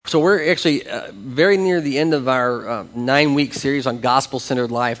So we're actually very near the end of our 9-week series on gospel-centered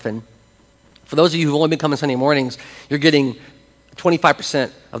life. And for those of you who've only been coming Sunday mornings, you're getting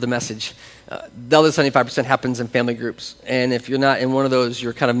 25% of the message. The other 75% happens in family groups. And if you're not in one of those,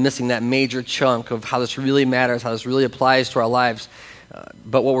 you're kind of missing that major chunk of how this really matters, how this really applies to our lives.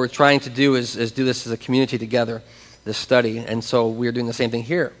 But what we're trying to do is do this as a community together, this study. And so we're doing the same thing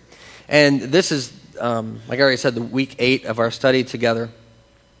here. And this is, like I already said, the week 8 of our study together.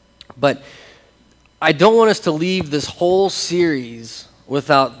 But I don't want us to leave this whole series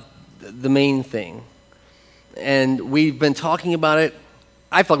without the main thing. And we've been talking about it.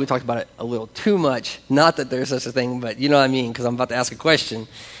 I feel like we talked about it a little too much. Not that there's such a thing, but you know what I mean, because I'm about to ask a question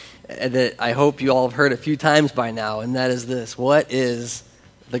that I hope you all have heard a few times by now, and that is this. What is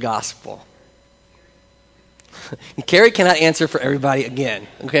the gospel? Carrie cannot answer for everybody again,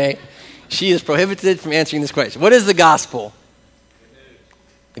 okay? She is prohibited from answering this question. What is the gospel?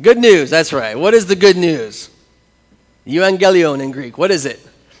 The good news, that's right. What is the good news? Euangelion in Greek. What is it?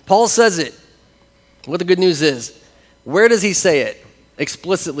 Paul says it. What the good news is. Where does he say it?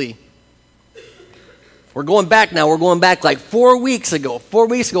 Explicitly. We're going back now. We're going back like 4 weeks ago. 4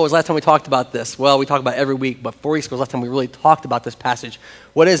 weeks ago was the last time we talked about this. Well, we talk about it every week, but 4 weeks ago was the last time we really talked about this passage.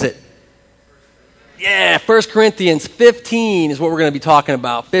 What is it? Yeah, 1 Corinthians 15 is what we're going to be talking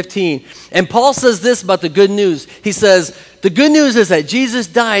about. 15. And Paul says this about the good news. He says, the good news is that Jesus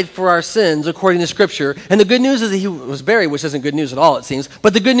died for our sins according to Scripture. And the good news is that he was buried, which isn't good news at all, it seems.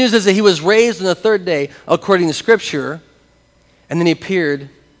 But the good news is that he was raised on the third day according to Scripture. And then he appeared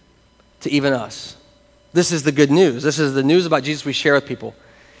to even us. This is the good news. This is the news about Jesus we share with people.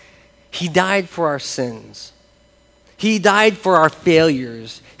 He died for our sins. He died for our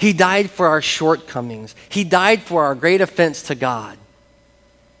failures. He died for our shortcomings. He died for our great offense to God.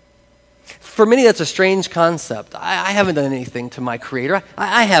 For many, that's a strange concept. I haven't done anything to my Creator.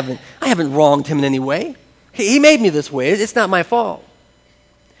 I haven't wronged him in any way. He made me this way. It's not my fault.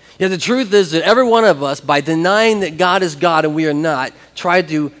 Yet the truth is that every one of us, by denying that God is God and we are not, try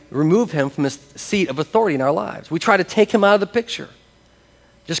to remove him from his seat of authority in our lives. We try to take him out of the picture.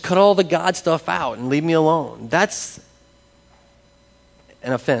 Just cut all the God stuff out and leave me alone. That's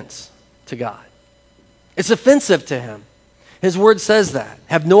an offense to God. It's offensive to him. His word says that.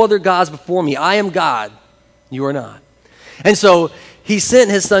 Have no other gods before me. I am God. You are not. And so he sent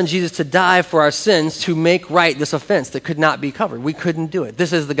his son Jesus to die for our sins to make right this offense that could not be covered. We couldn't do it.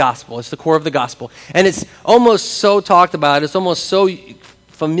 This is the gospel. It's the core of the gospel. And it's almost so talked about. It's almost so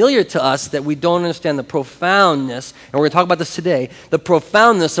familiar to us that we don't understand the profoundness, and we're going to talk about this today, the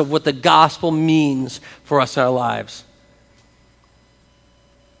profoundness of what the gospel means for us in our lives.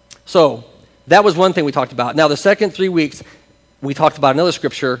 So, that was one thing we talked about. Now, the second 3 weeks, we talked about another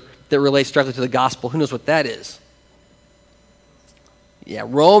scripture that relates directly to the gospel. Who knows what that is? Yeah,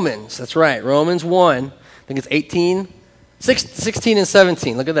 Romans. That's right. Romans 1. I think it's 16 and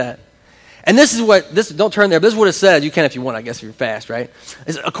 17. Look at that. And this is what, don't turn there, but this is what it says. You can if you want, I guess, if you're fast, right?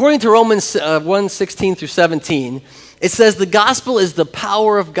 According to Romans 1, 16 through 17, it says the gospel is the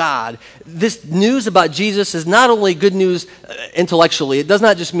power of God. This news about Jesus is not only good news intellectually. It does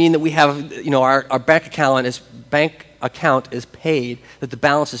not just mean that we have, our bank account is paid, that the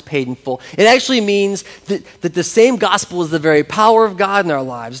balance is paid in full. It actually means that the same gospel is the very power of God in our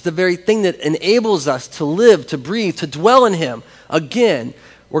lives, the very thing that enables us to live, to breathe, to dwell in him. Again,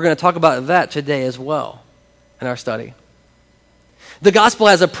 we're going to talk about that today as well in our study. The gospel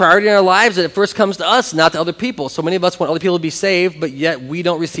has a priority in our lives that it first comes to us, not to other people. So many of us want other people to be saved, but yet we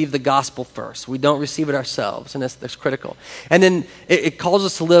don't receive the gospel first. We don't receive it ourselves, and that's critical. And then it calls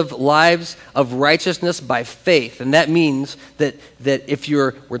us to live lives of righteousness by faith. And that means that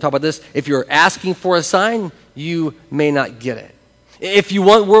we're talking about this, if you're asking for a sign, you may not get it. If you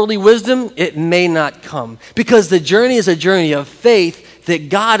want worldly wisdom, it may not come. Because the journey is a journey of faith that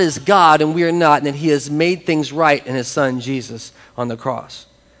God is God and we are not, and that he has made things right in his son Jesus on the cross.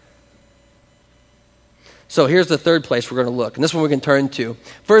 So here's the third place we're going to look, and this one we can turn to.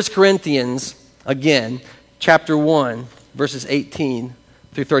 1 Corinthians, again, chapter 1, verses 18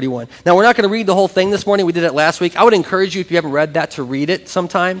 through 31. Now, we're not going to read the whole thing this morning. We did it last week. I would encourage you, if you haven't read that, to read it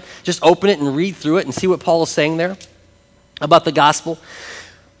sometime. Just open it and read through it and see what Paul is saying there about the gospel.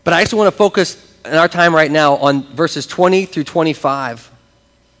 But I actually want to focus in our time right now on verses 20 through 25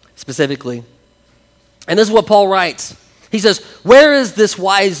 specifically. And this is what Paul writes. He says, where is this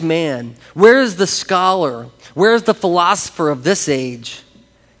wise man? Where is the scholar? Where is the philosopher of this age?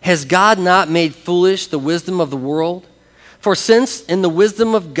 Has God not made foolish the wisdom of the world? For since in the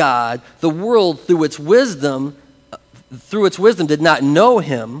wisdom of God, the world through its wisdom did not know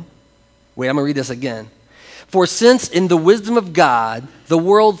him. Wait, I'm going to read this again. For since in the wisdom of God, the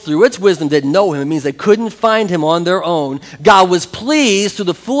world through its wisdom didn't know him, it means they couldn't find him on their own, God was pleased through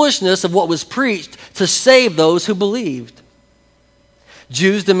the foolishness of what was preached to save those who believed.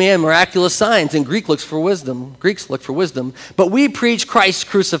 Jews demand miraculous signs, and Greeks look for wisdom. But we preach Christ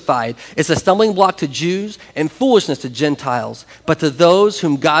crucified. It's a stumbling block to Jews and foolishness to Gentiles. But to those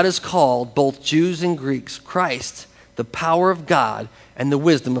whom God has called, both Jews and Greeks, Christ, the power of God and the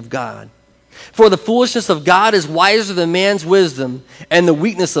wisdom of God. For the foolishness of God is wiser than man's wisdom, and the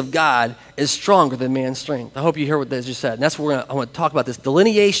weakness of God is stronger than man's strength. I hope you hear what that just said. And that's what I want to talk about, this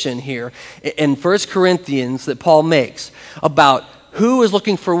delineation here in 1 Corinthians that Paul makes about who is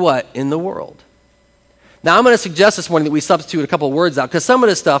looking for what in the world. Now, I'm going to suggest this morning that we substitute a couple of words out, because some of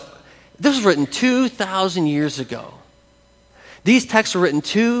this stuff, this was written 2,000 years ago. These texts were written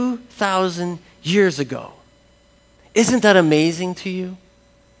 2,000 years ago. Isn't that amazing to you?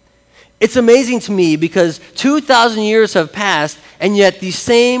 It's amazing to me because 2,000 years have passed, and yet these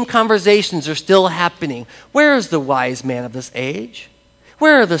same conversations are still happening. Where is the wise man of this age?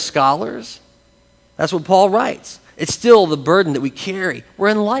 Where are the scholars? That's what Paul writes. It's still the burden that we carry. We're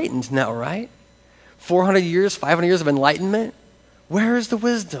enlightened now, right? 400 years, 500 years of enlightenment. Where is the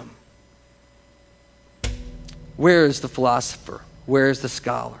wisdom? Where is the philosopher? Where is the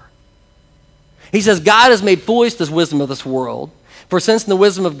scholar? He says, God has made foolish this wisdom of this world. For since in the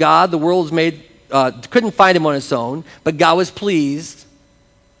wisdom of God, the world was made, couldn't find him on its own, but God was pleased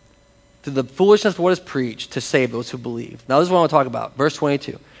through the foolishness of what is preached to save those who believe. Now this is what I want to talk about. Verse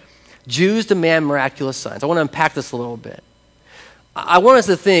 22. Jews demand miraculous signs. I want to unpack this a little bit. I want us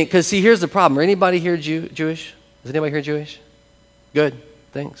to think, because see, here's the problem. Are anybody here Jewish? Is anybody here Jewish? Good.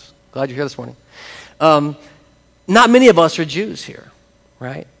 Thanks. Glad you're here this morning. Not many of us are Jews here,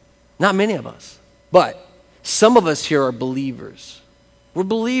 right? Not many of us. But some of us here are believers. We're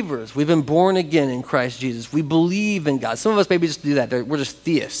believers. We've been born again in Christ Jesus. We believe in God. Some of us maybe just do that. We're just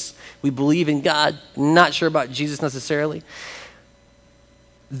theists. We believe in God, not sure about Jesus necessarily.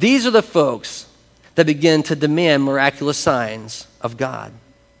 These are the folks that begin to demand miraculous signs of God.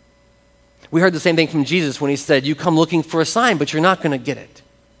 We heard the same thing from Jesus when he said, you come looking for a sign, but you're not going to get it.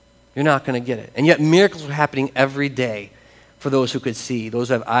 You're not going to get it. And yet miracles are happening every day for those who could see, those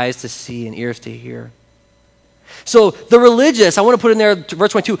who have eyes to see and ears to hear. So the religious, I want to put in there,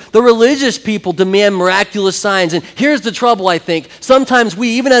 verse 22, the religious people demand miraculous signs. And here's the trouble, I think. Sometimes we,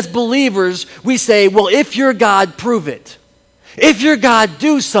 even as believers, we say, well, if you're God, prove it. If you're God,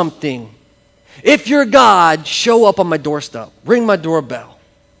 do something. If you're God, show up on my doorstep. Ring my doorbell.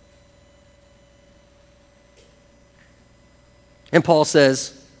 And Paul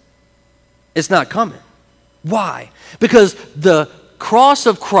says, it's not coming. Why? Because the cross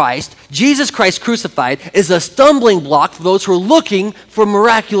of Christ, Jesus Christ crucified, is a stumbling block for those who are looking for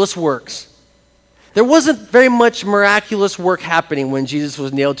miraculous works. There wasn't very much miraculous work happening when Jesus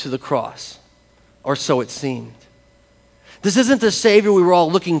was nailed to the cross, or so it seemed. This isn't the Savior we were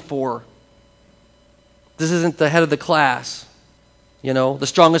all looking for. This isn't the head of the class, the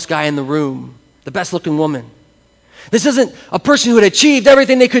strongest guy in the room, the best looking woman. This isn't a person who had achieved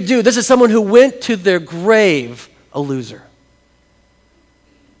everything they could do. This is someone who went to their grave a loser.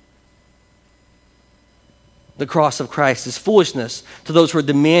 The cross of Christ is foolishness to those who are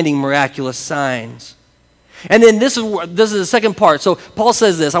demanding miraculous signs. And then this is the second part. So Paul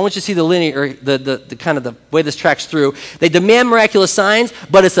says this. I want you to see the linear, the kind of the way this tracks through. They demand miraculous signs,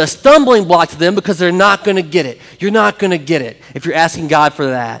 but it's a stumbling block to them because they're not going to get it. You're not going to get it if you're asking God for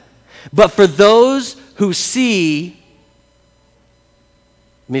that. But for those who see,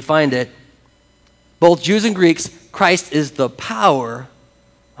 let me find it, both Jews and Greeks, Christ is the power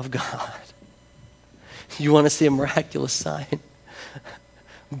of God. You want to see a miraculous sign?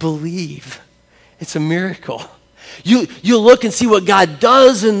 Believe. It's a miracle. You look and see what God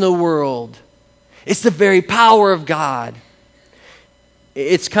does in the world. It's the very power of God.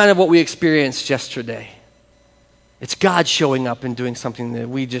 It's kind of what we experienced yesterday. It's God showing up and doing something that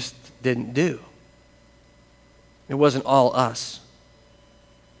we just didn't do. It wasn't all us.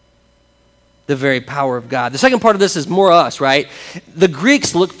 The very power of God. The second part of this is more us, right? The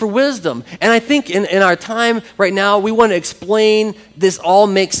Greeks look for wisdom. And I think in our time right now, we want to explain this all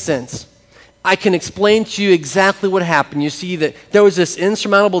makes sense. I can explain to you exactly what happened. You see that there was this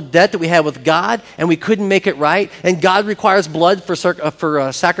insurmountable debt that we had with God, and we couldn't make it right. And God requires blood for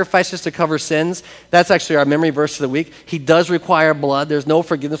sacrifices to cover sins. That's actually our memory verse of the week. He does require blood. There's no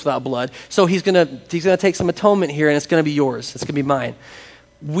forgiveness without blood. So he's gonna take some atonement here, and it's going to be yours. It's going to be mine.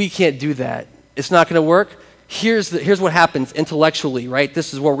 We can't do that. It's not going to work. Here's what happens intellectually, right?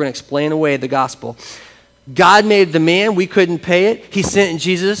 This is where we're going to explain away the gospel. God made the man. We couldn't pay it. He sent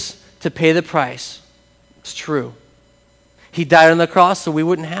Jesus to pay the price. It's true. He died on the cross so we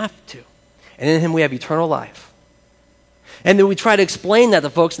wouldn't have to. And in him we have eternal life. And then we try to explain that to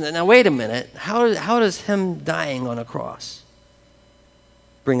folks. Now, wait a minute. How does him dying on a cross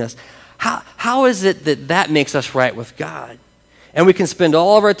bring us? How is it that makes us right with God? And we can spend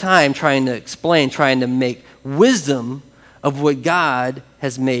all of our time trying to explain, trying to make wisdom of what God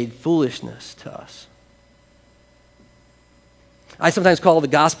has made foolishness to us. I sometimes call the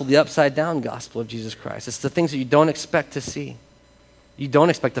gospel the upside-down gospel of Jesus Christ. It's the things that you don't expect to see. You don't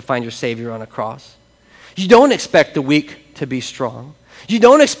expect to find your Savior on a cross. You don't expect the weak to be strong. You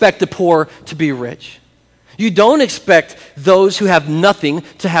don't expect the poor to be rich. You don't expect those who have nothing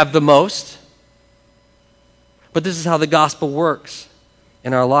to have the most. But this is how the gospel works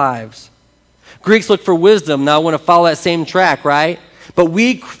in our lives. Greeks look for wisdom. Now I want to follow that same track, right? But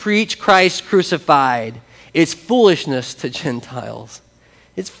we preach Christ crucified. It's foolishness to Gentiles.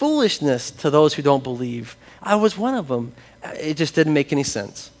 It's foolishness to those who don't believe. I was one of them. It just didn't make any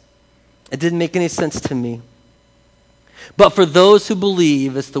sense. It didn't make any sense to me. But for those who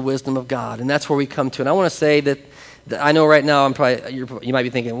believe, it's the wisdom of God. And that's where we come to. And I want to say that I know right now you might be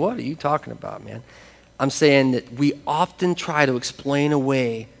thinking, what are you talking about, man? I'm saying that we often try to explain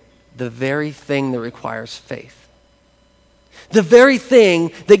away the very thing that requires faith. The very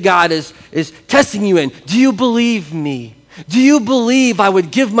thing that God is testing you in. Do you believe me? Do you believe I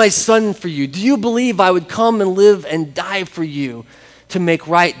would give my son for you? Do you believe I would come and live and die for you to make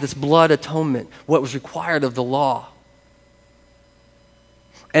right this blood atonement, what was required of the law?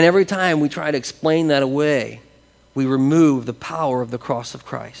 And every time we try to explain that away, we remove the power of the cross of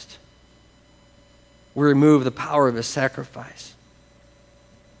Christ. We remove the power of his sacrifice.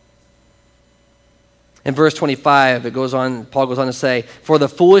 In verse 25, Paul goes on to say, for the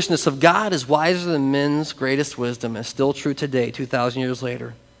foolishness of God is wiser than men's greatest wisdom, and still true today, 2,000 years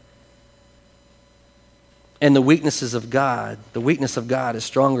later. And the weakness of God is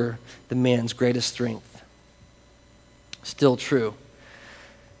stronger than man's greatest strength. Still true,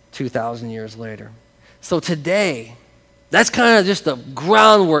 2,000 years later. So today, that's kind of just the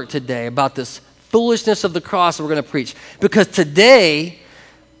groundwork today about this foolishness of the cross that we're going to preach. Because today,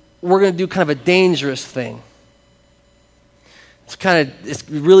 we're going to do kind of a dangerous thing. It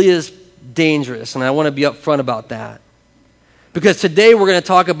really is dangerous, and I want to be upfront about that. Because today we're going to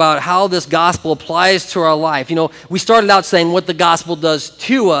talk about how this gospel applies to our life. You know, we started out saying what the gospel does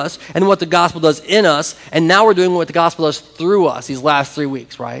to us and what the gospel does in us, and now we're doing what the gospel does through us these last 3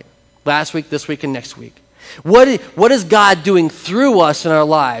 weeks, right? Last week, this week, and next week. What is God doing through us in our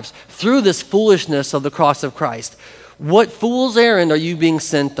lives, through this foolishness of the cross of Christ? What fool's errand are you being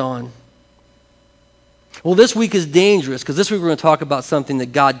sent on? Well, this week is dangerous because this week we're going to talk about something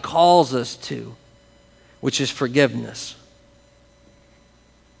that God calls us to, which is forgiveness.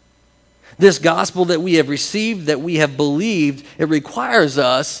 This gospel that we have received, that we have believed, it requires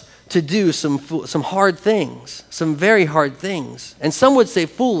us to do some hard things, some very hard things, and some would say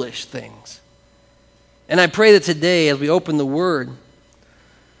foolish things. And I pray that today, as we open the Word,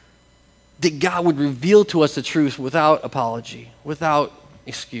 that God would reveal to us the truth without apology, without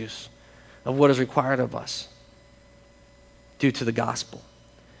excuse of what is required of us due to the gospel.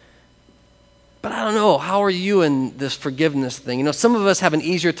 But I don't know, how are you in this forgiveness thing? You know, some of us have an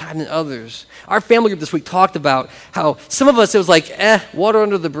easier time than others. Our family group this week talked about how some of us, it was like, water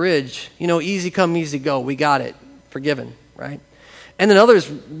under the bridge. You know, easy come, easy go. We got it. Forgiven, right? And then others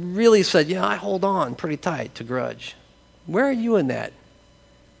really said, I hold on pretty tight to grudge. Where are you in that?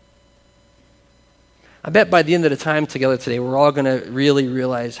 I bet by the end of the time together today, we're all going to really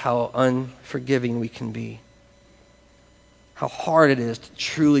realize how unforgiving we can be. How hard it is to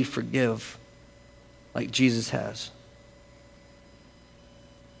truly forgive like Jesus has.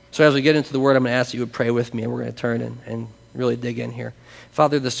 So as we get into the Word, I'm going to ask that you would pray with me, and we're going to turn and really dig in here.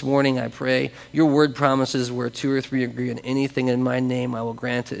 Father, this morning I pray, your Word promises where 2 or 3 agree on anything in my name, I will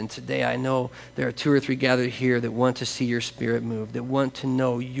grant it. And today I know there are 2 or 3 gathered here that want to see your Spirit move, that want to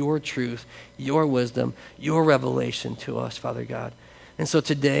know your truth, your wisdom, your revelation to us, Father God. And so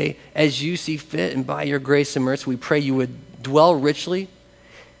today, as you see fit and by your grace and mercy, we pray you would dwell richly.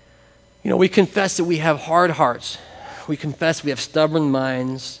 You know, we confess that we have hard hearts. We confess we have stubborn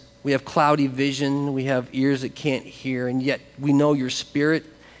minds. We have cloudy vision. We have ears that can't hear. And yet we know your Spirit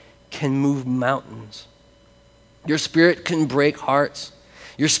can move mountains. Your Spirit can break hearts.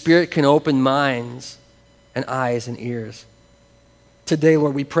 Your Spirit can open minds and eyes and ears. Today,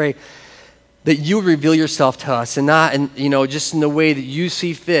 Lord, we pray that you would reveal yourself to us and not, just in the way that you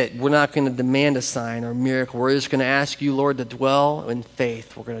see fit. We're not going to demand a sign or a miracle. We're just going to ask you, Lord, to dwell in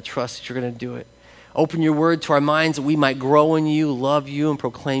faith. We're going to trust that you're going to do it. Open your word to our minds that we might grow in you, love you, and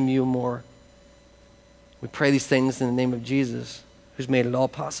proclaim you more. We pray these things in the name of Jesus, who's made it all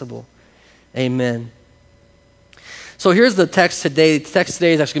possible. Amen. So here's the text today. The text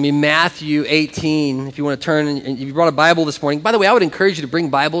today is actually going to be Matthew 18. If you want to turn, and if you brought a Bible this morning. By the way, I would encourage you to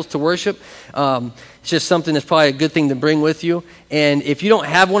bring Bibles to worship. It's just something that's probably a good thing to bring with you. And if you don't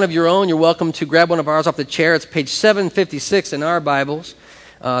have one of your own, you're welcome to grab one of ours off the chair. It's page 756 in our Bibles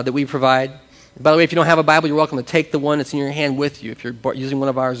that we provide. By the way, if you don't have a Bible, you're welcome to take the one that's in your hand with you if you're using one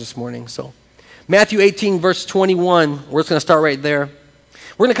of ours this morning. So Matthew 18, verse 21, we're just going to start right there.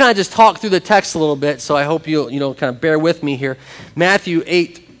 We're going to kind of just talk through the text a little bit, so I hope you'll kind of bear with me here. Matthew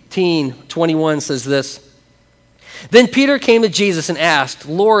 18, 21 says this. Then Peter came to Jesus and asked,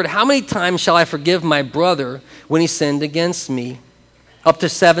 Lord, how many times shall I forgive my brother when he sinned against me? Up to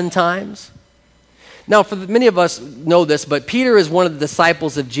 7 times? Now, many of us know this, but Peter is one of the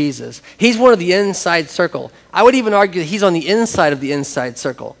disciples of Jesus. He's one of the inside circle. I would even argue that he's on the inside of the inside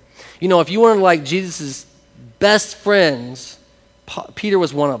circle. You know, if you want to like Jesus' best friends, Peter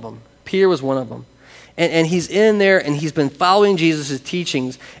was one of them. Peter was one of them. And he's in there, and he's been following Jesus'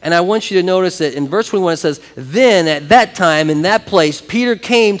 teachings. And I want you to notice that in verse 21 it says, Then at that time, in that place, Peter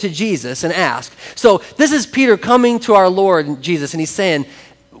came to Jesus and asked. So this is Peter coming to our Lord Jesus, and he's saying,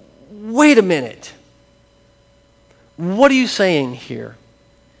 wait a minute. What are you saying here?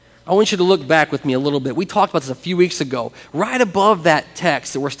 I want you to look back with me a little bit. We talked about this a few weeks ago. Right above that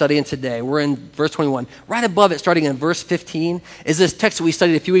text that we're studying today, we're in verse 21. Right above it, starting in verse 15, is this text that we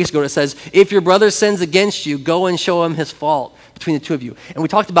studied a few weeks ago that says, if your brother sins against you, go and show him his fault between the two of you. And we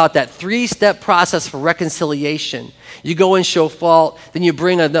talked about that 3-step process for reconciliation. You go and show fault, then you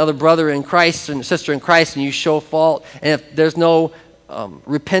bring another brother in Christ and sister in Christ and you show fault. And if there's no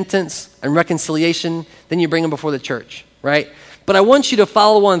repentance and reconciliation, then you bring them before the church, right? But I want you to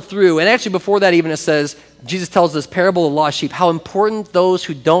follow on through. And actually before that even it says, Jesus tells this parable of the lost sheep, how important those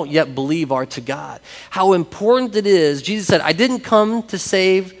who don't yet believe are to God. How important it is. Jesus said, I didn't come to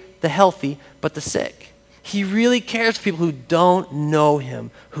save the healthy, but the sick. He really cares for people who don't know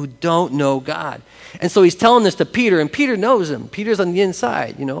him, who don't know God. And so he's telling this to Peter, and Peter knows him. Peter's on the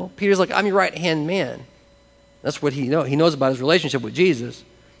inside, you know. Peter's like, I'm your right-hand man. That's what he knows. He knows about his relationship with Jesus.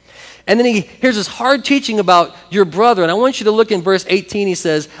 And then here's this hard teaching about your brother. And I want you to look in verse 18. He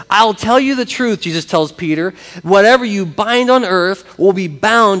says, I'll tell you the truth, Jesus tells Peter. Whatever you bind on earth will be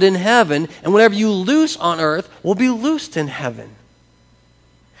bound in heaven. And whatever you loose on earth will be loosed in heaven.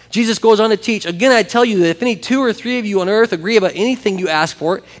 Jesus goes on to teach, again, I tell you that if any 2 or 3 of you on earth agree about anything you ask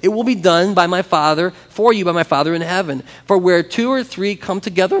for, it will be done by my Father, for you by my Father in heaven. For where 2 or 3 come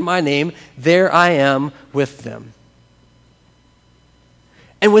together in my name, there I am with them.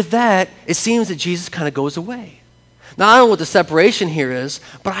 And with that, it seems that Jesus kind of goes away. Now, I don't know what the separation here is,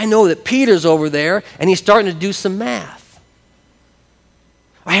 but I know that Peter's over there, and he's starting to do some math.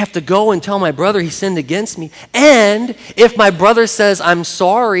 I have to go and tell my brother he sinned against me. And if my brother says, I'm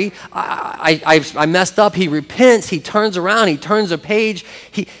sorry, I messed up, he repents, he turns around, he turns a page,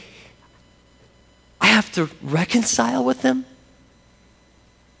 I have to reconcile with him.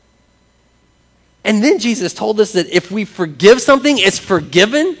 And then Jesus told us that if we forgive something, it's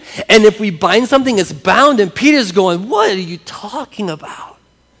forgiven. And if we bind something, it's bound. And Peter's going, what are you talking about?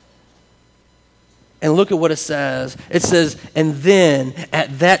 And look at what it says. It says, and then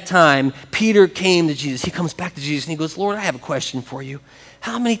at that time, Peter came to Jesus. He comes back to Jesus and he goes, Lord, I have a question for you.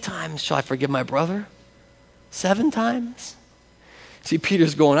 How many times shall I forgive my brother? 7 times? See,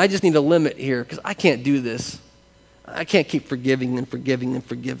 Peter's going, I just need a limit here because I can't do this. I can't keep forgiving and forgiving and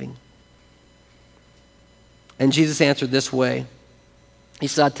forgiving. And Jesus answered this way. He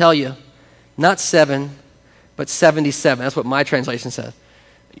said, I tell you, not 7, but 77. That's what my translation says.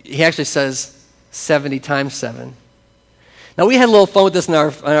 He actually says 70 times 7. Now, we had a little fun with this in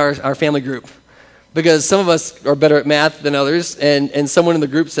our family group because some of us are better at math than others, and someone in the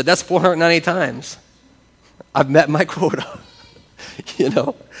group said, that's 490 times. I've met my quota. You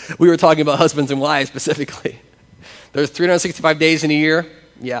know, we were talking about husbands and wives specifically. There's 365 days in a year.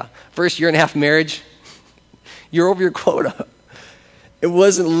 Yeah. First year and a half of marriage, you're over your quota. It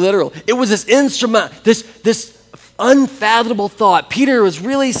wasn't literal. It was this instrument, this unfathomable thought. Peter was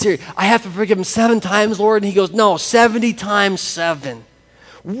really serious. I have to forgive him 7 times, Lord. And he goes, no, 70 times 7.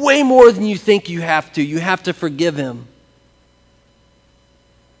 Way more than you think you have to. You have to forgive him.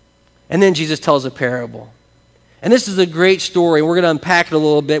 And then Jesus tells a parable. And this is a great story. We're going to unpack it a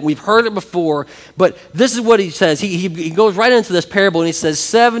little bit. We've heard it before, but this is what he says. He goes right into this parable, and he says,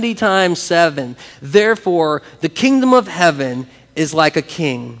 70 times 7. Therefore, the kingdom of heaven is like a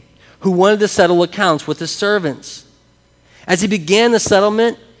king who wanted to settle accounts with his servants. As he began the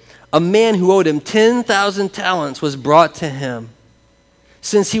settlement, a man who owed him 10,000 talents was brought to him.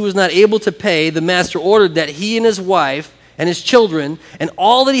 Since he was not able to pay, the master ordered that he and his wife and his children and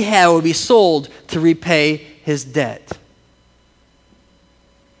all that he had would be sold to repay his debt.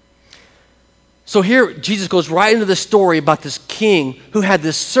 So here Jesus goes right into the story about this king who had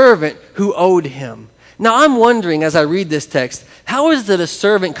this servant who owed him. Now I'm wondering as I read this text, how is it a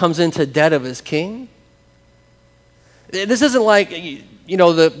servant comes into debt of his king? This isn't like,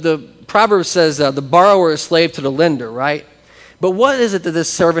 the proverb says the borrower is slave to the lender, right? But what is it that this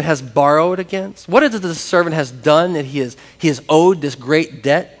servant has borrowed against? What is it that this servant has done that he has owed this great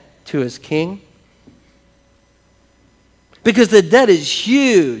debt to his king? Because the debt is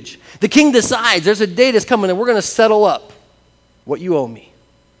huge. The king decides there's a day that's coming and we're going to settle up what you owe me.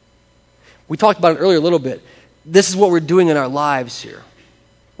 We talked about it earlier a little bit. This is what we're doing in our lives here.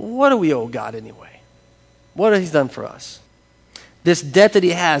 What do we owe God anyway? What has he done for us? This debt that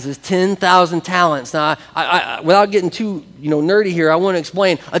he has is 10,000 talents. Now, I without getting too nerdy here, I want to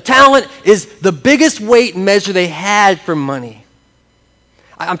explain. A talent is the biggest weight measure they had for money.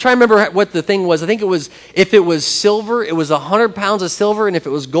 I'm trying to remember what the thing was. I think it was, if it was silver, it was 100 pounds of silver, and if it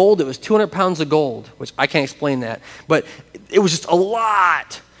was gold, it was 200 pounds of gold, which I can't explain that. But it was just a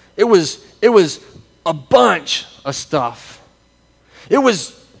lot. It was a bunch of stuff. It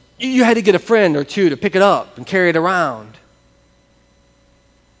was, you had to get a friend or two to pick it up and carry it around.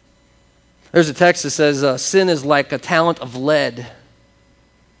 There's a text that says, sin is like a talent of lead. It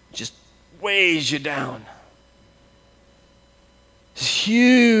just weighs you down. This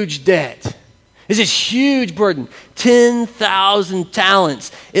huge debt. It's this huge burden. 10,000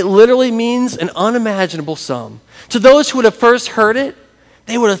 talents. It literally means an unimaginable sum. To those who would have first heard it,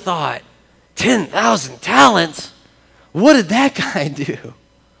 they would have thought, 10,000 talents? What did that guy do?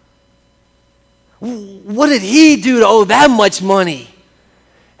 What did he do to owe that much money?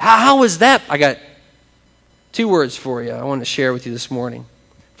 How was that? I got 2 words for you I want to share with you this morning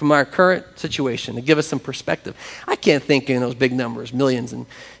from our current situation to give us some perspective. I can't think in those big numbers, millions and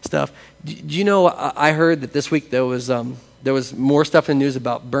stuff. Do you know, I heard that this week there was more stuff in the news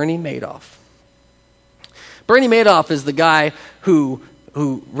about Bernie Madoff. Bernie Madoff is the guy who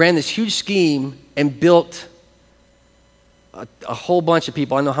ran this huge scheme and built a whole bunch of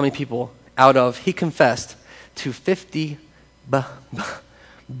people, I don't know how many people, out of, he confessed, to $50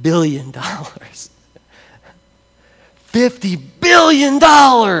 billion. $50 billion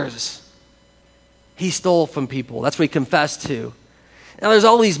he stole from people. That's what he confessed to. Now there's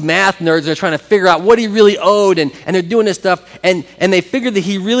all these math nerds that are trying to figure out what he really owed, and they're doing this stuff, and they figured that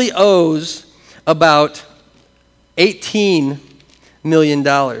he really owes about $18 million.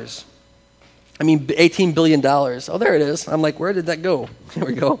 I mean, $18 billion. Oh, there it is. I'm like, where did that go? Here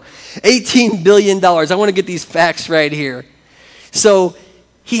we go. $18 billion. I want to get these facts right here. So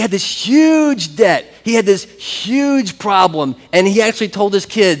he had this huge debt. He had this huge problem. And he actually told his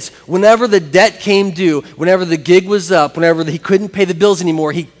kids, whenever the debt came due, whenever the gig was up, whenever he couldn't pay the bills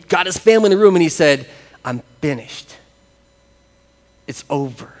anymore, he got his family in the room and he said, I'm finished. It's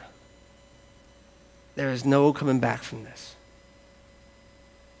over. There is no coming back from this.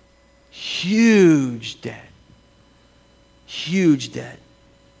 Huge debt. Huge debt.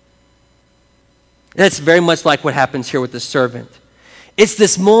 That's very much like what happens here with the servant. It's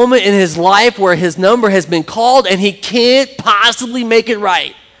this moment in his life where his number has been called and he can't possibly make it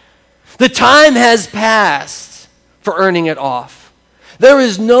right. The time has passed for earning it off. There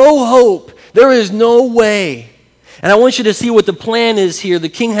is no hope. There is no way. And I want you to see what the plan is here. The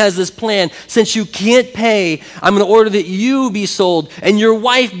king has this plan. Since you can't pay, I'm going to order that you be sold, and your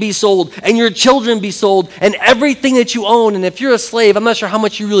wife be sold, and your children be sold, and everything that you own. And if you're a slave, I'm not sure how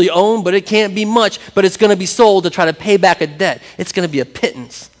much you really own, but it can't be much, but it's going to be sold to try to pay back a debt. It's going to be a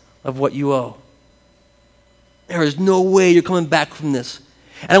pittance of what you owe. There is no way you're coming back from this.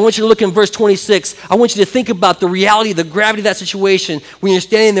 And I want you to look in verse 26. I want you to think about the reality, the gravity of that situation when you're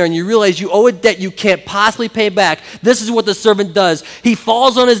standing there and you realize you owe a debt you can't possibly pay back. This is what the servant does. He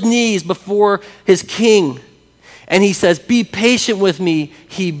falls on his knees before his king and he says, be patient with me,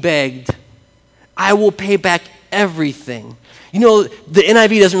 he begged. I will pay back everything. You know, the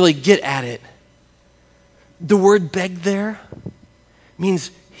NIV doesn't really get at it. The word beg there means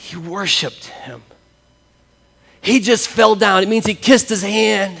he worshiped him. He just fell down. It means he kissed his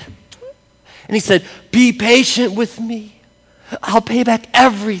hand. And he said, be patient with me. I'll pay back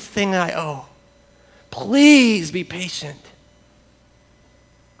everything I owe. Please be patient.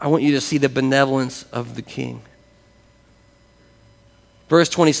 I want you to see the benevolence of the king. Verse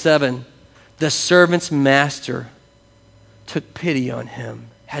 27, the servant's master took pity on him,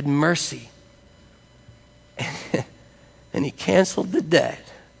 had mercy, and he canceled the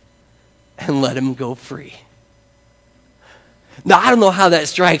debt and let him go free. Now, I don't know how that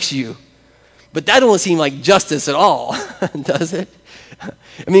strikes you, but that don't seem like justice at all, does it?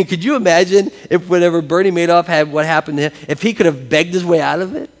 I mean, could you imagine if whenever Bernie Madoff had what happened to him, if he could have begged his way out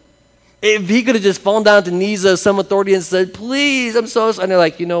of it? If he could have just fallen down to the knees of some authority and said, please, I'm so sorry. And they're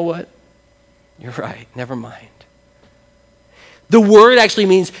like, you know what? You're right. Never mind. The word actually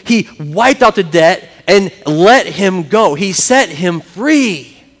means he wiped out the debt and let him go. He set him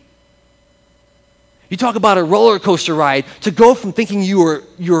free. You talk about a roller coaster ride, to go from thinking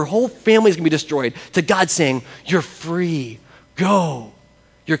your whole family is going to be destroyed to God saying, you're free. Go.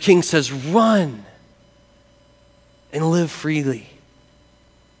 Your king says, run and live freely.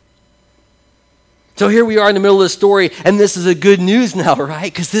 So here we are in the middle of the story, and this is a good news now,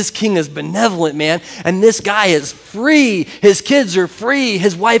 right? Because this king is benevolent, man, and this guy is free. His kids are free.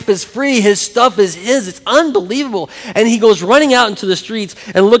 His wife is free. His stuff is his. It's unbelievable. And he goes running out into the streets,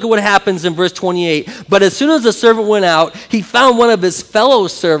 and look at what happens in verse 28. But as soon as the servant went out, he found one of his fellow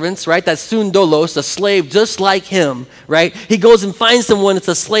servants, right? That's sundolos, a slave just like him, right? He goes and finds someone that's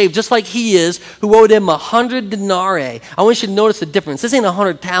a slave just like he is, who owed him 100 denarii. I want you to notice the difference. This ain't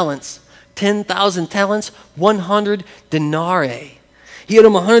 100 talents. 10,000 talents, 100 denarii. He owed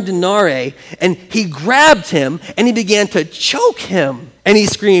him 100 denarii, and he grabbed him, and he began to choke him. And he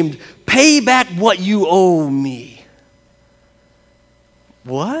screamed, pay back what you owe me.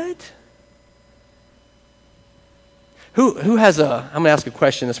 What? Who has I'm going to ask a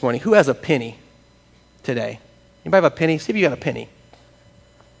question this morning. Who has a penny today? Anybody have a penny? See if you got a penny.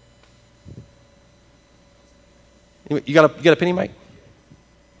 You got a penny, Mike?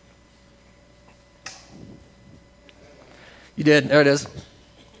 You did. There it is.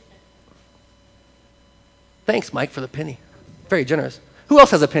 Thanks, Mike, for the penny. Very generous. Who else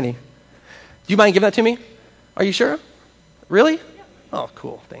has a penny? Do you mind giving that to me? Are you sure? Really? Oh,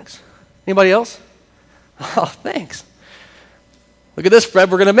 cool. Thanks. Anybody else? Oh, thanks. Look at this, Fred.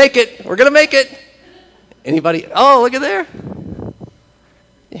 We're going to make it. We're going to make it. Anybody? Oh, look at there.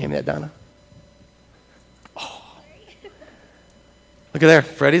 You hand me that, Donna. Oh. Look at there.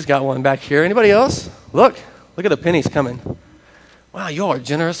 Freddie's got one back here. Anybody else? Look at the pennies coming. Wow, y'all are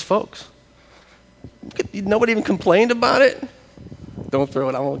generous folks. Nobody even complained about it. Don't throw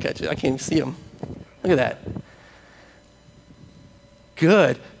it. I won't catch it. I can't even see them. Look at that.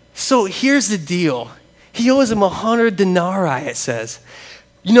 Good. So here's the deal. He owes him 100 denarii, it says.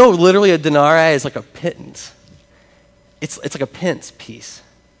 You know, literally a denarii is like a pittance. It's like a pence piece.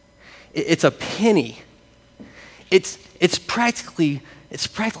 It's a penny. It's practically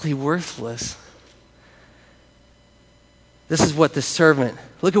worthless. This is what the servant,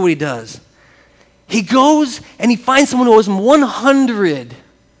 look at what he does. He goes and he finds someone who owes him 100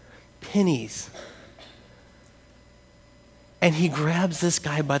 pennies. And he grabs this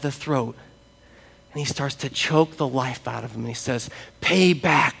guy by the throat and he starts to choke the life out of him. And he says, pay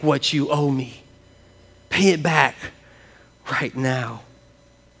back what you owe me. Pay it back right now.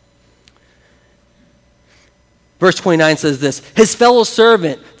 Verse 29 says this, his fellow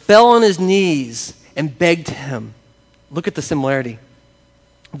servant fell on his knees and begged him. Look at the similarity.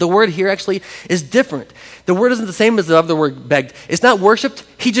 The word here actually is different. The word isn't the same as the other word begged. It's not worshipped.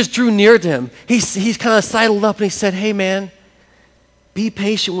 He just drew near to him. He's kind of sidled up and he said, hey man, be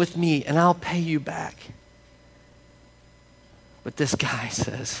patient with me and I'll pay you back. But this guy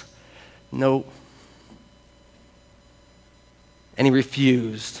says, no. And he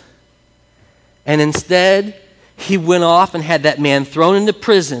refused. And instead, he went off and had that man thrown into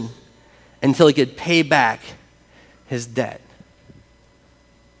prison until he could pay back his debt.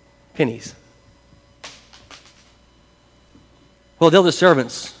 Pennies. Well, the other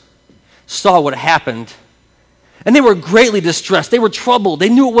servants saw what happened, and they were greatly distressed. They were troubled. They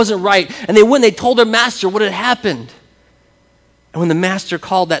knew it wasn't right, and they went and they told their master what had happened. And when the master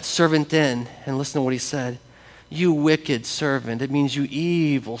called that servant in, and listen to what he said, you wicked servant. It means you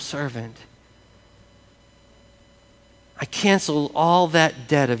evil servant. I canceled all that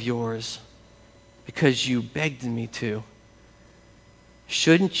debt of yours because you begged me to.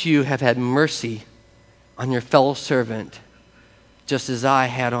 Shouldn't you have had mercy on your fellow servant just as I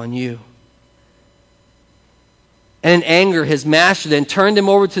had on you? And in anger, his master then turned him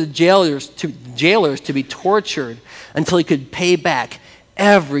over to the jailers to be tortured until he could pay back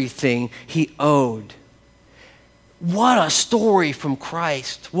everything he owed. What a story from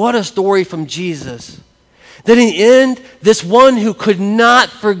Christ. What a story from Jesus. That in the end, this one who could not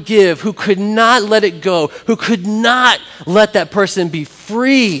forgive, who could not let it go, who could not let that person be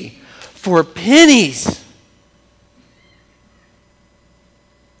free for pennies,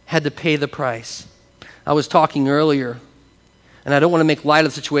 had to pay the price. I was talking earlier And I don't want to make light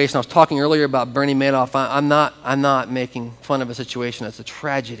of the situation. I was talking earlier about Bernie Madoff. I'm not making fun of a situation. It's a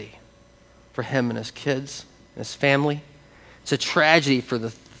tragedy for him and his kids and his family. It's a tragedy for the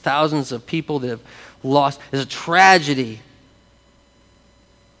thousands of people that have lost. It's a tragedy.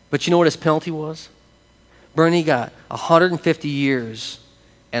 But you know what his penalty was? Bernie got 150 years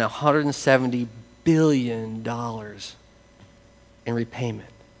and $170 billion in repayment.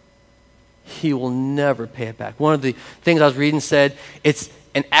 He will never pay it back. One of the things I was reading said it's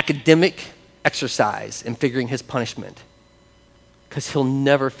an academic exercise in figuring his punishment because he'll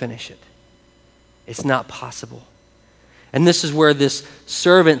never finish it. It's not possible. And this is where this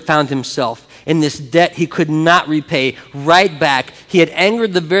servant found himself in this debt he could not repay right back. He had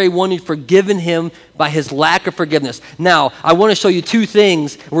angered the very one who'd forgiven him by his lack of forgiveness. Now, I want to show you two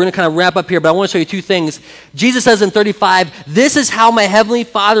things. We're going to kind of wrap up here, but I want to show you two things. Jesus says in 35, "This is how my heavenly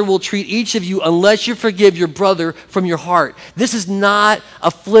Father will treat each of you unless you forgive your brother from your heart." This is not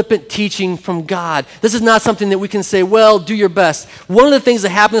a flippant teaching from God. This is not something that we can say, well, do your best. One of the things that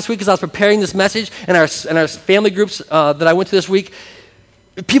happened this week as I was preparing this message in our family groups that I went to this week,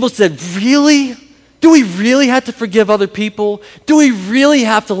 people said, really? Do we really have to forgive other people? Do we really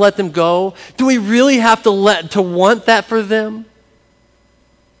have to let them go? Do we really have to want that for them?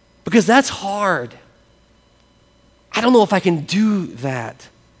 Because that's hard. I don't know if I can do that.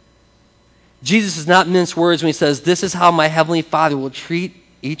 Jesus does not mince words when he says, "This is how my heavenly Father will treat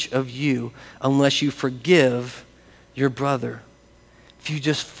each of you unless you forgive your brother." If you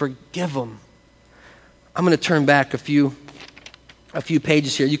just forgive them. I'm going to turn back a few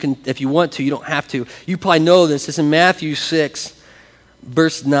pages here. You can, if you want to, you don't have to. You probably know this. It's in Matthew 6,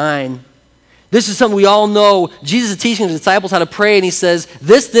 verse 9. This is something we all know. Jesus is teaching his disciples how to pray, and he says,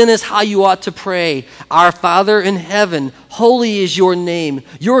 "This then is how you ought to pray. Our Father in heaven, holy is your name.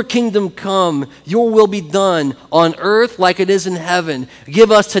 Your kingdom come. Your will be done on earth like it is in heaven.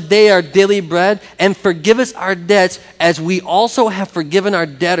 Give us today our daily bread, and forgive us our debts as we also have forgiven our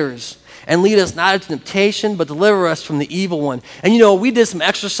debtors. And lead us not into temptation, but deliver us from the evil one." And you know, we did some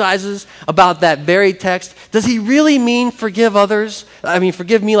exercises about that very text. Does he really mean forgive others? I mean,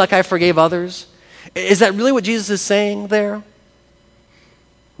 forgive me like I forgave others? Is that really what Jesus is saying there?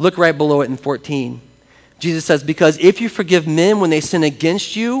 Look right below it in 14. Jesus says, "Because if you forgive men when they sin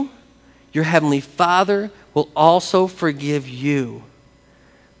against you, your heavenly Father will also forgive you.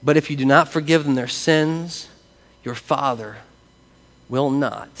 But if you do not forgive them their sins, your Father will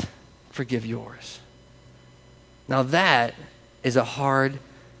not forgive yours." Now that is a hard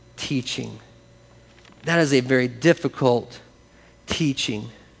teaching. That is a very difficult teaching.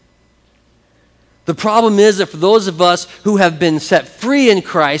 The problem is that for those of us who have been set free in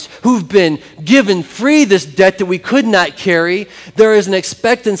Christ, who've been given free this debt that we could not carry, there is an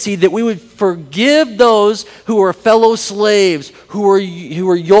expectancy that we would forgive those who are fellow slaves, who are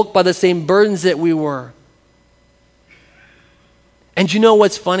yoked by the same burdens that we were. And you know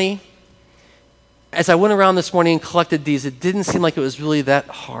what's funny? As I went around this morning and collected these, it didn't seem like it was really that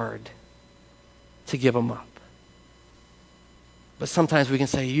hard to give them up. But sometimes we can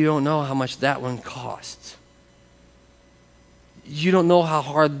say, you don't know how much that one costs. You don't know how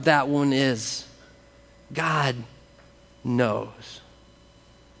hard that one is. God knows.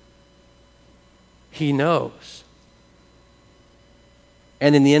 He knows.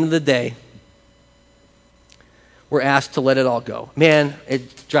 And in the end of the day, we're asked to let it all go. Man,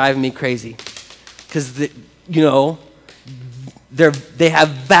 it's driving me crazy. Because, they have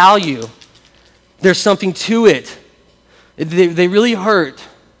value. There's something to it. They really hurt.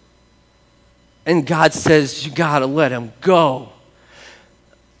 And God says, you got to let them go.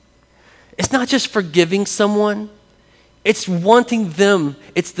 It's not just forgiving someone. It's wanting them.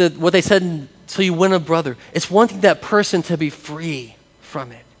 It's what they said, so you win a brother. It's wanting that person to be free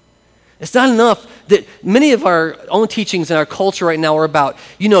from it. It's not enough that many of our own teachings in our culture right now are about,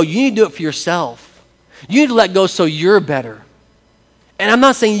 you need to do it for yourself. You need to let go so you're better. And I'm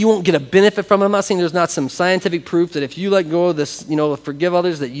not saying you won't get a benefit from it. I'm not saying there's not some scientific proof that if you let go of this, forgive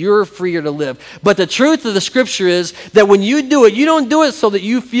others, that you're freer to live. But the truth of the scripture is that when you do it, you don't do it so that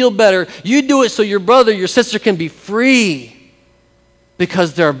you feel better. You do it so your brother, your sister can be free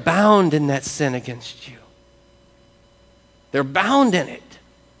because they're bound in that sin against you. They're bound in it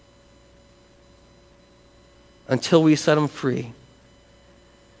until we set them free.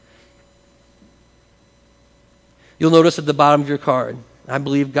 You'll notice at the bottom of your card, I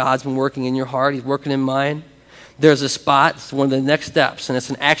believe God's been working in your heart. He's working in mine. There's a spot. It's one of the next steps, and it's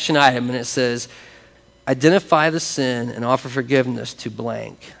an action item, and it says, identify the sin and offer forgiveness to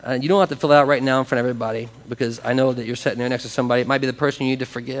blank. You don't have to fill it out right now in front of everybody, because I know that you're sitting there next to somebody. It might be the person you need to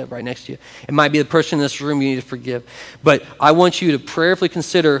forgive right next to you. It might be the person in this room you need to forgive. But I want you to prayerfully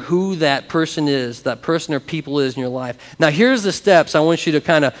consider who that person is, that person or people is in your life. Now, here's the steps I want you to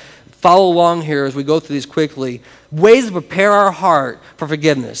kind of follow along here as we go through these quickly. Ways to prepare our heart for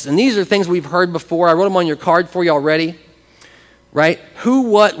forgiveness. And these are things we've heard before. I wrote them on your card for you already. Right? Who,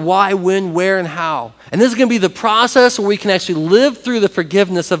 what, why, when, where, and how. And this is going to be the process where we can actually live through the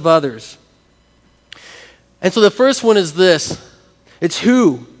forgiveness of others. And so the first one is this. It's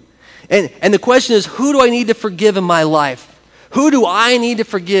who. And the question is, who do I need to forgive in my life? Who do I need to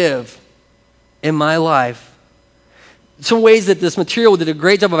forgive in my life? Some ways that this material did a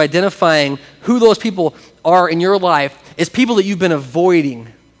great job of identifying who those people are in your life is people that you've been avoiding.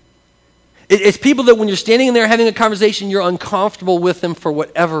 It's people that when you're standing in there having a conversation, you're uncomfortable with them for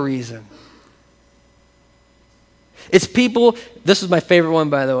whatever reason. It's people, this is my favorite one,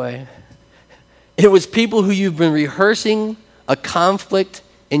 by the way. It was people who you've been rehearsing a conflict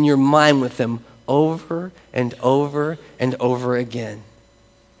in your mind with them over and over and over again.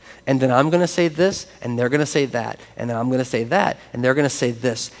 And then I'm going to say this, and they're going to say that, and then I'm going to say that, and they're going to say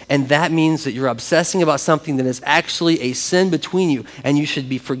this. And that means that you're obsessing about something that is actually a sin between you, and you should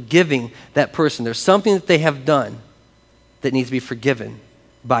be forgiving that person. There's something that they have done that needs to be forgiven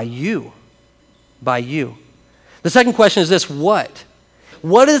by you. By you. The second question is this: what?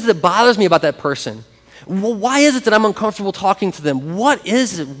 What is it that bothers me about that person? Why is it that I'm uncomfortable talking to them? What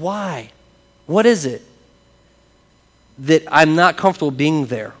is it? Why? What is it that I'm not comfortable being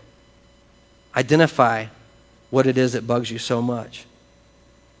there? Identify what it is that bugs you so much.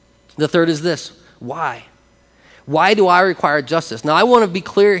 The third is this: why? Why do I require justice? Now, I want to be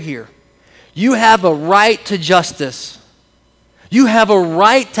clear here. You have a right to justice. You have a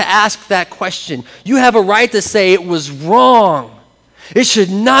right to ask that question. You have a right to say it was wrong. It should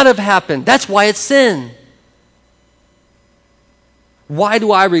not have happened. That's why it's sin. Why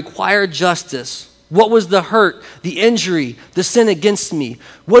do I require justice? What was the hurt, the injury, the sin against me?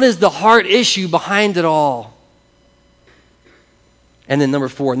 What is the heart issue behind it all? And then number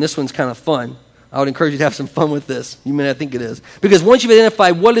 4, and this one's kind of fun. I would encourage you to have some fun with this. You may not think it is. Because once you've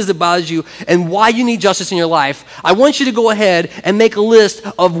identified what is that bothers you and why you need justice in your life, I want you to go ahead and make a list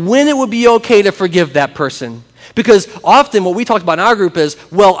of when it would be okay to forgive that person. Because often what we talked about in our group is,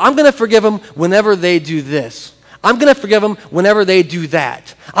 well, I'm going to forgive them whenever they do this. I'm going to forgive them whenever they do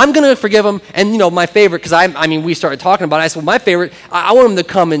that. I'm going to forgive them, and my favorite, because we started talking about it. I said, well, my favorite, I want them to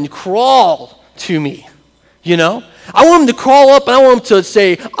come and crawl to me, I want them to crawl up, and I want them to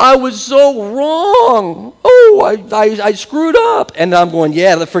say, I was so wrong. Oh, I screwed up. And I'm going,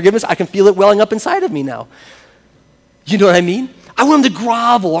 yeah, the forgiveness, I can feel it welling up inside of me now. You know what I mean? I want them to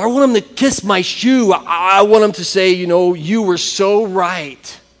grovel. I want them to kiss my shoe. I want them to say, you were so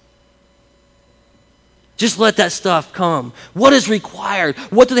right. Just let that stuff come. What is required?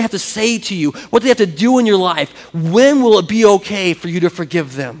 What do they have to say to you? What do they have to do in your life? When will it be okay for you to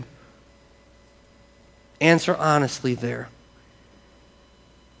forgive them? Answer honestly there.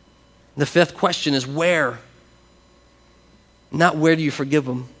 The 5th question is where? Not where do you forgive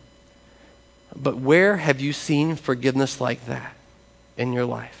them, but where have you seen forgiveness like that in your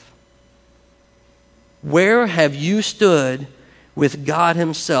life? Where have you stood with God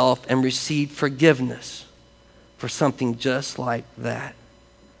Himself and received forgiveness for something just like that?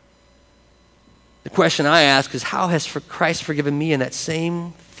 The question I ask is, how has Christ forgiven me in that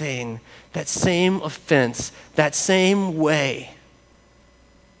same thing, that same offense, that same way?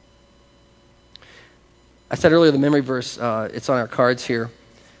 I said earlier the memory verse, it's on our cards here.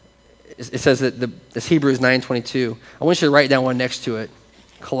 It says that it's Hebrews 9:22. I want you to write down one next to it.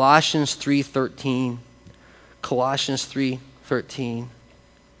 Colossians 3:13. Colossians 3:13.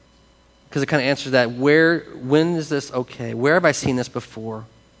 Because it kind of answers that. When is this okay? Where have I seen this before?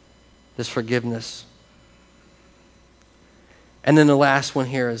 This forgiveness. And then the last one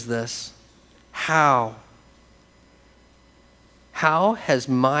here is this. How? How has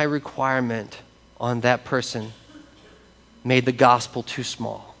my requirement on that person made the gospel too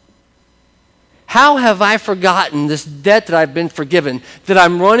small? How have I forgotten this debt that I've been forgiven, that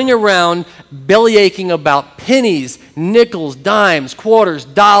I'm running around bellyaching about pennies, nickels, dimes, quarters,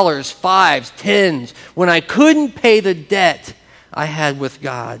 dollars, fives, tens, when I couldn't pay the debt I had with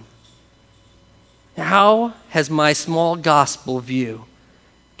God? How has my small gospel view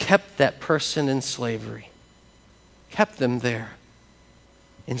kept that person in slavery? Kept them there,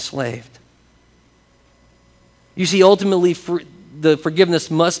 enslaved? You see, ultimately, the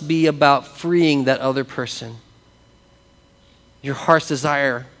forgiveness must be about freeing that other person. Your heart's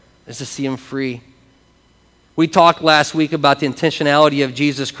desire is to see him free. We talked last week about the intentionality of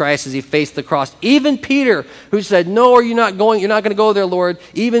Jesus Christ as he faced the cross. Even Peter, who said, "No, are you not going? You're not going to go there, Lord."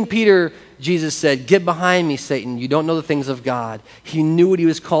 Even Peter, Jesus said, "Get behind me, Satan. You don't know the things of God." He knew what he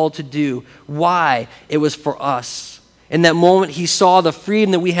was called to do. Why? It was for us. In that moment, he saw the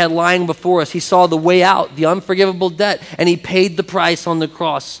freedom that we had lying before us. He saw the way out, the unforgivable debt, and he paid the price on the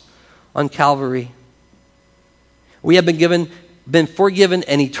cross on Calvary. We have been forgiven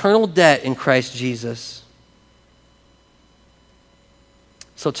an eternal debt in Christ Jesus.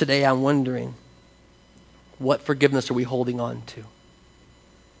 So today I'm wondering, what forgiveness are we holding on to?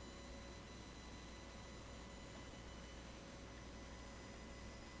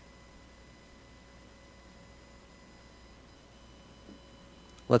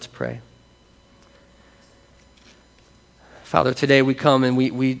 Let's pray. Father, today we come and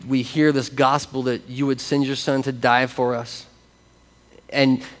we hear this gospel that you would send your son to die for us.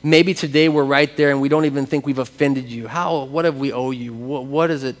 And maybe today we're right there and we don't even think we've offended you. What have we owe you?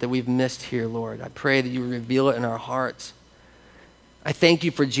 What is it that we've missed here, Lord? I pray that you reveal it in our hearts. I thank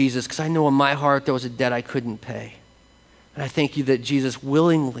you for Jesus, because I know in my heart there was a debt I couldn't pay. And I thank you that Jesus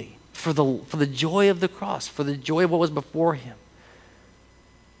willingly, for the joy of the cross, for the joy of what was before him,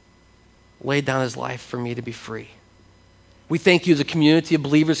 laid down his life for me to be free. We thank you as a community of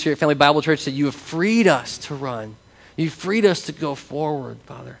believers here at Family Bible Church that you have freed us to run. You freed us to go forward,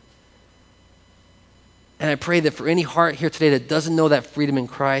 Father. And I pray that for any heart here today that doesn't know that freedom in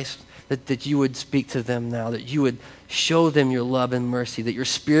Christ, that you would speak to them now, that you would show them your love and mercy, that your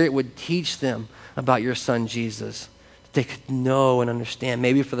Spirit would teach them about your Son, Jesus, that they could know and understand,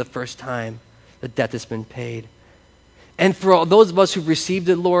 maybe for the first time, the debt that's been paid. And for all those of us who've received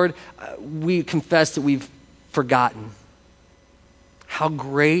it, Lord, we confess that we've forgotten how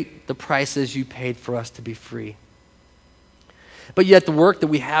great the price is you paid for us to be free. But yet the work that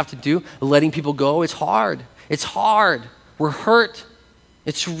we have to do, letting people go, it's hard. It's hard. We're hurt.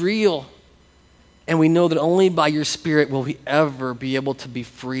 It's real. And we know that only by your Spirit will we ever be able to be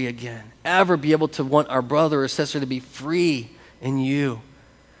free again, ever be able to want our brother or sister to be free in you.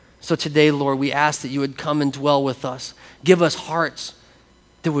 So today, Lord, we ask that you would come and dwell with us. Give us hearts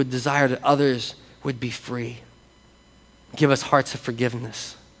that would desire that others would be free. Give us hearts of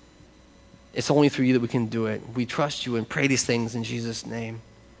forgiveness. It's only through you that we can do it. We trust you and pray these things in Jesus' name.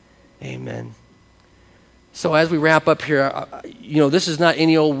 Amen. So as we wrap up here, this is not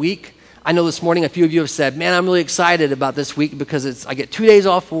any old week. I know this morning a few of you have said, "Man, I'm really excited about this week because I get 2 days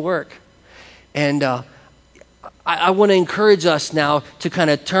off of work." And I want to encourage us now to kind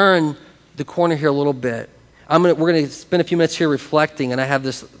of turn the corner here a little bit. We're going to spend a few minutes here reflecting, and I have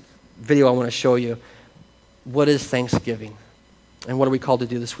this video I want to show you. What is Thanksgiving? And what are we called to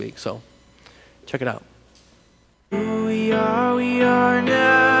do this week? So check it out. We are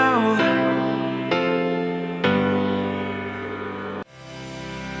now.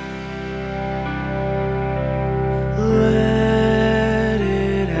 Let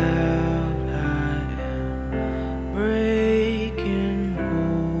it out, I am breaking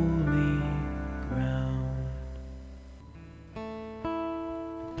holy ground.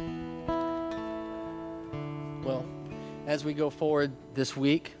 Well, as we go forward this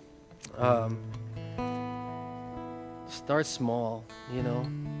week, start small,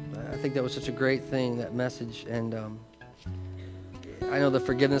 I think that was such a great thing, that message. And I know the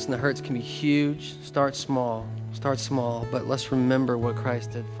forgiveness and the hurts can be huge. Start small, but let's remember what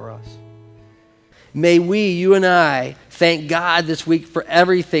Christ did for us. May we, you and I, thank God this week for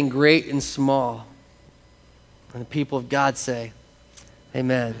everything great and small. And the people of God say,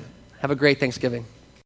 amen. Have a great Thanksgiving.